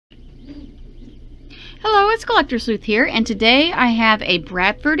Hello, it's Collector Sleuth here, and today I have a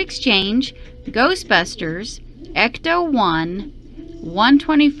Bradford Exchange Ghostbusters Ecto-1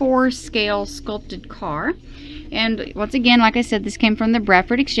 124 scale sculpted car. And once again, like I said, this came from the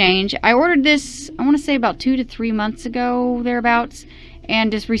Bradford Exchange. I ordered this, I want to say about 2 to 3 months ago, thereabouts,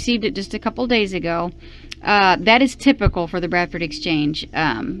 and just received it just a couple days ago. That is typical for the Bradford Exchange.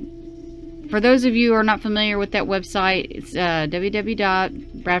 For those of you who are not familiar with that website, it's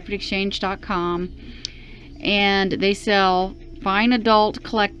www.bradfordexchange.com, and they sell fine adult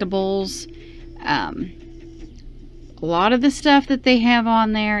collectibles. A lot of the stuff that they have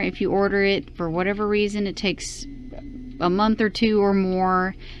on there, if you order it for whatever reason, it takes a month or two or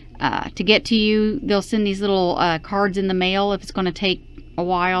more to get to you. They'll send these little cards in the mail if it's going to take a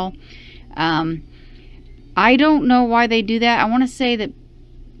while. I don't know why they do that. I want to say that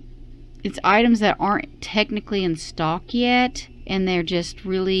it's items that aren't technically in stock yet, and they're just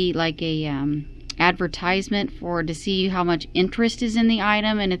really like a advertisement to see how much interest is in the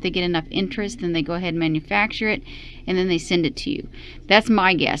item, and if they get enough interest, then they go ahead and manufacture it, and then they send it to you. That's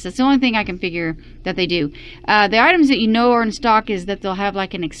my guess. That's the only thing I can figure that they do. The items that you know are in stock is that they'll have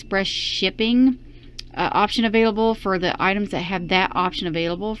like an express shipping option available. For the items that have that option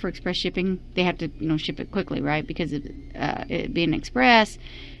available for express shipping, they have to ship it quickly, right? Because of it being express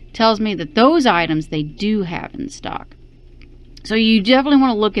tells me that those items they do have in stock. So you definitely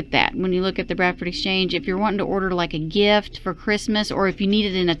want to look at that when you look at the Bradford Exchange. If you're wanting to order like a gift for Christmas, or if you need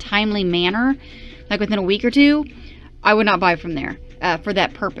it in a timely manner, like within a week or two, I would not buy from there for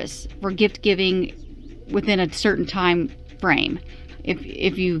that purpose, for gift giving within a certain time frame.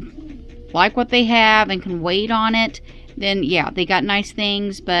 If you like what they have and can wait on it, then yeah, they got nice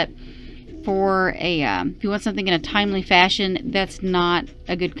things. But for a if you want something in a timely fashion, that's not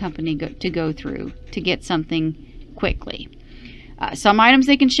a good company to go through to get something quickly. Some items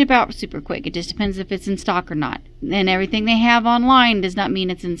they can ship out super quick. It just depends if it's in stock or not. And everything they have online does not mean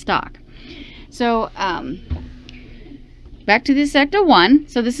it's in stock. So back to this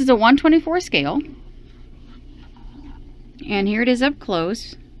Ecto-1. So this is a 124 scale, and here it is up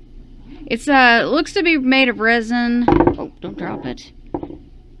close. It's looks to be made of resin. Oh, don't drop it.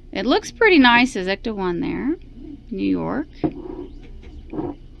 It looks pretty nice as Ecto-1 there, New York.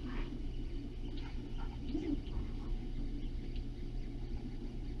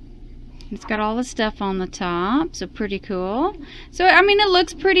 It's got all the stuff on the top, so pretty cool. So, I mean, it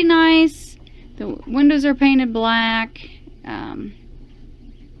looks pretty nice. The windows are painted black. And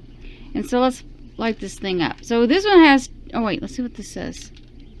so let's light this thing up. So this one has, oh wait, let's see what this says.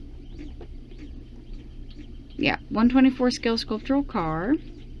 Yeah, 124 scale sculptural car.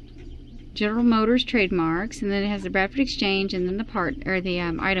 General Motors trademarks, and then it has the Bradford Exchange, and then the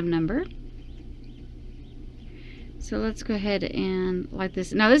item number. So let's go ahead and light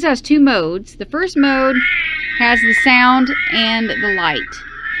this. Now this has two modes. The first mode has the sound and the light.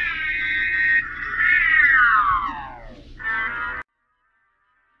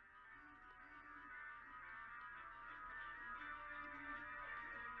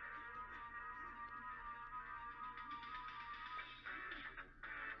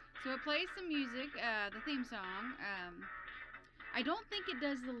 So it plays some music, the theme song. I don't think it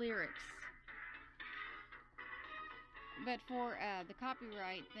does the lyrics. But for the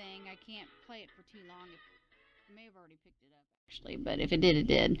copyright thing, I can't play it for too long. I may have already picked it up, actually, but if it did, it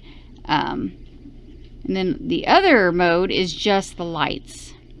did. And then the other mode is just the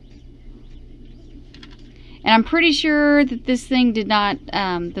lights. And I'm pretty sure that this thing did not,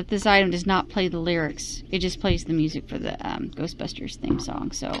 that this item does not play the lyrics. It just plays the music for the Ghostbusters theme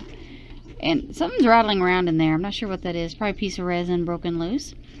song. So, and something's rattling around in there. I'm not sure what that is. Probably a piece of resin broken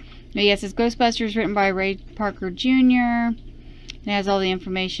loose. But yes, it's Ghostbusters, written by Ray Parker Jr. It has all the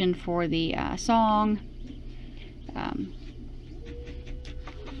information for the song.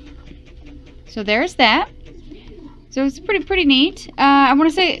 So there's that. So it's pretty neat. I want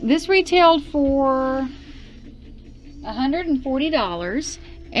to say this retailed for $140,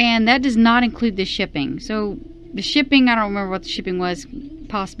 and that does not include the shipping. So the shipping, I don't remember what the shipping was,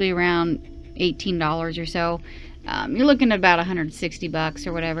 possibly around $18 or so. You're looking at about 160 bucks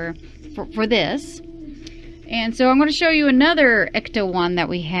or whatever for this. And so I'm going to show you another Ecto-1 that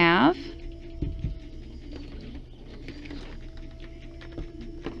we have.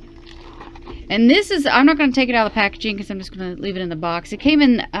 And this is, I'm not going to take it out of the packaging because I'm just going to leave it in the box. It came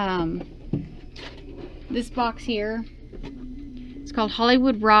in this box here. It's called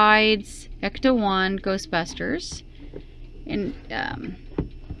Hollywood Rides Ecto-1 Ghostbusters. And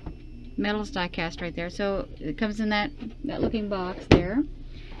metal's die cast right there. So it comes in that looking box there.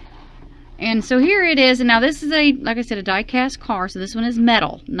 And so here it is. And now this is a, like I said, a die-cast car. So this one is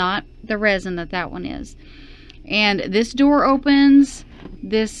metal, not the resin that one is. And this door opens.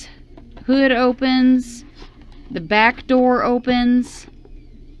 This hood opens. The back door opens.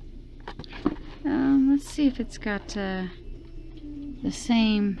 Let's see if it's got the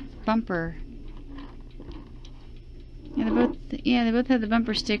same bumper. Yeah, they both have the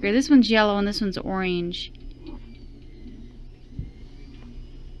bumper sticker. This one's yellow and this one's orange.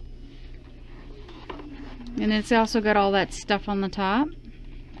 And it's also got all that stuff on the top.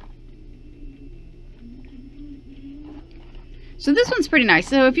 So this one's pretty nice.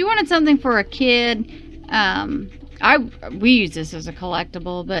 So if you wanted something for a kid, we use this as a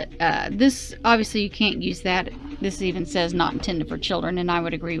collectible, but this, obviously you can't use that. This even says not intended for children, and I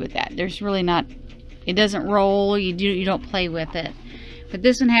would agree with that. There's really not, it doesn't roll, you don't play with it. But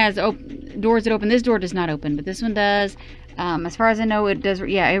this one has doors that open. This door does not open, but this one does. As far as I know, it does,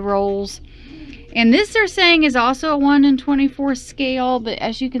 yeah, it rolls. And this, they're saying, is also a 1/24 scale, but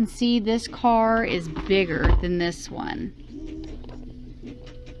as you can see, this car is bigger than this one.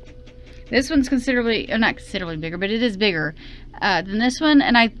 This one's considerably, not considerably bigger, but it is bigger than this one.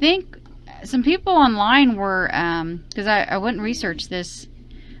 And I think some people online were, because I went and researched this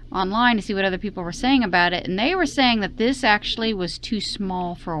online to see what other people were saying about it, and they were saying that this actually was too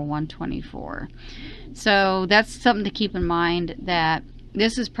small for a 1/24. So that's something to keep in mind, that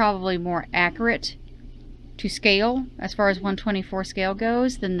this is probably more accurate to scale as far as 1/24 scale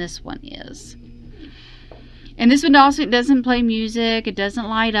goes than this one is. And this one also doesn't play music, it doesn't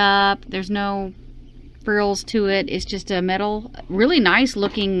light up, there's no frills to it, it's just a metal, really nice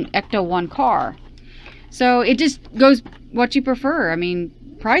looking Ecto-1 car. So it just goes what you prefer. I mean,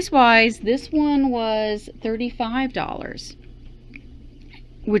 price wise, this one was $35,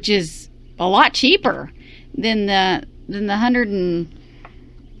 which is a lot cheaper than the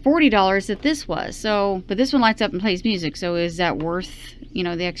 $140 that this was. So, but this one lights up and plays music, so is that worth, you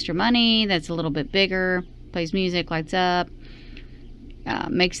know, the extra money? That's a little bit bigger. Plays music, lights up,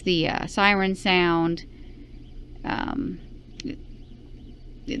 makes the siren sound.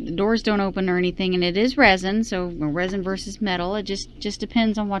 The doors don't open or anything, and it is resin, so resin versus metal. It just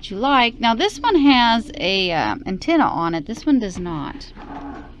depends on what you like. Now this one has a antenna on it. This one does not.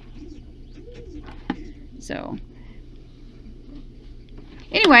 So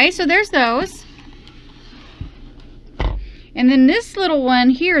anyway, so there's those. And then this little one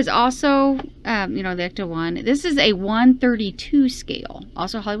here is also, you know, the Ecto-1. This is a 1/32 scale.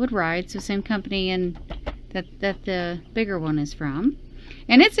 Also Hollywood Ride, so same company and that the bigger one is from.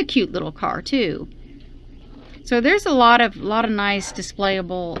 And it's a cute little car too. So there's a lot of nice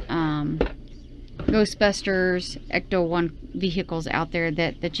displayable Ghostbusters Ecto-1 vehicles out there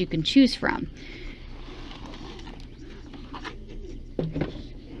that you can choose from.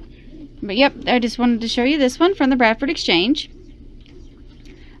 But yep, I just wanted to show you this one from the Bradford Exchange.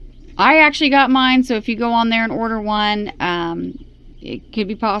 I actually got mine, so if you go on there and order one, it could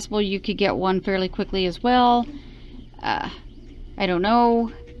be possible you could get one fairly quickly as well. I don't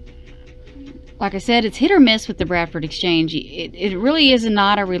know. Like I said, it's hit or miss with the Bradford Exchange. It really is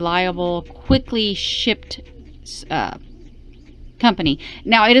not a reliable, quickly shipped company.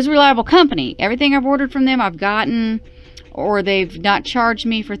 Now, it is a reliable company. Everything I've ordered from them, I've gotten, or they've not charged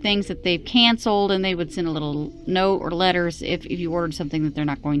me for things that they've canceled, and they would send a little note or letters if you ordered something that they're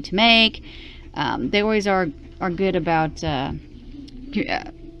not going to make. They always are good about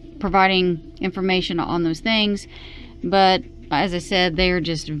providing information on those things, but as I said, they're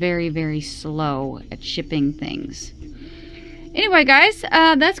just very, very slow at shipping things. Anyway, guys,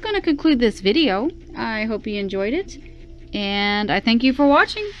 that's going to conclude this video. I hope you enjoyed it, and I thank you for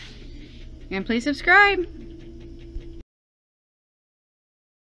watching, and please subscribe.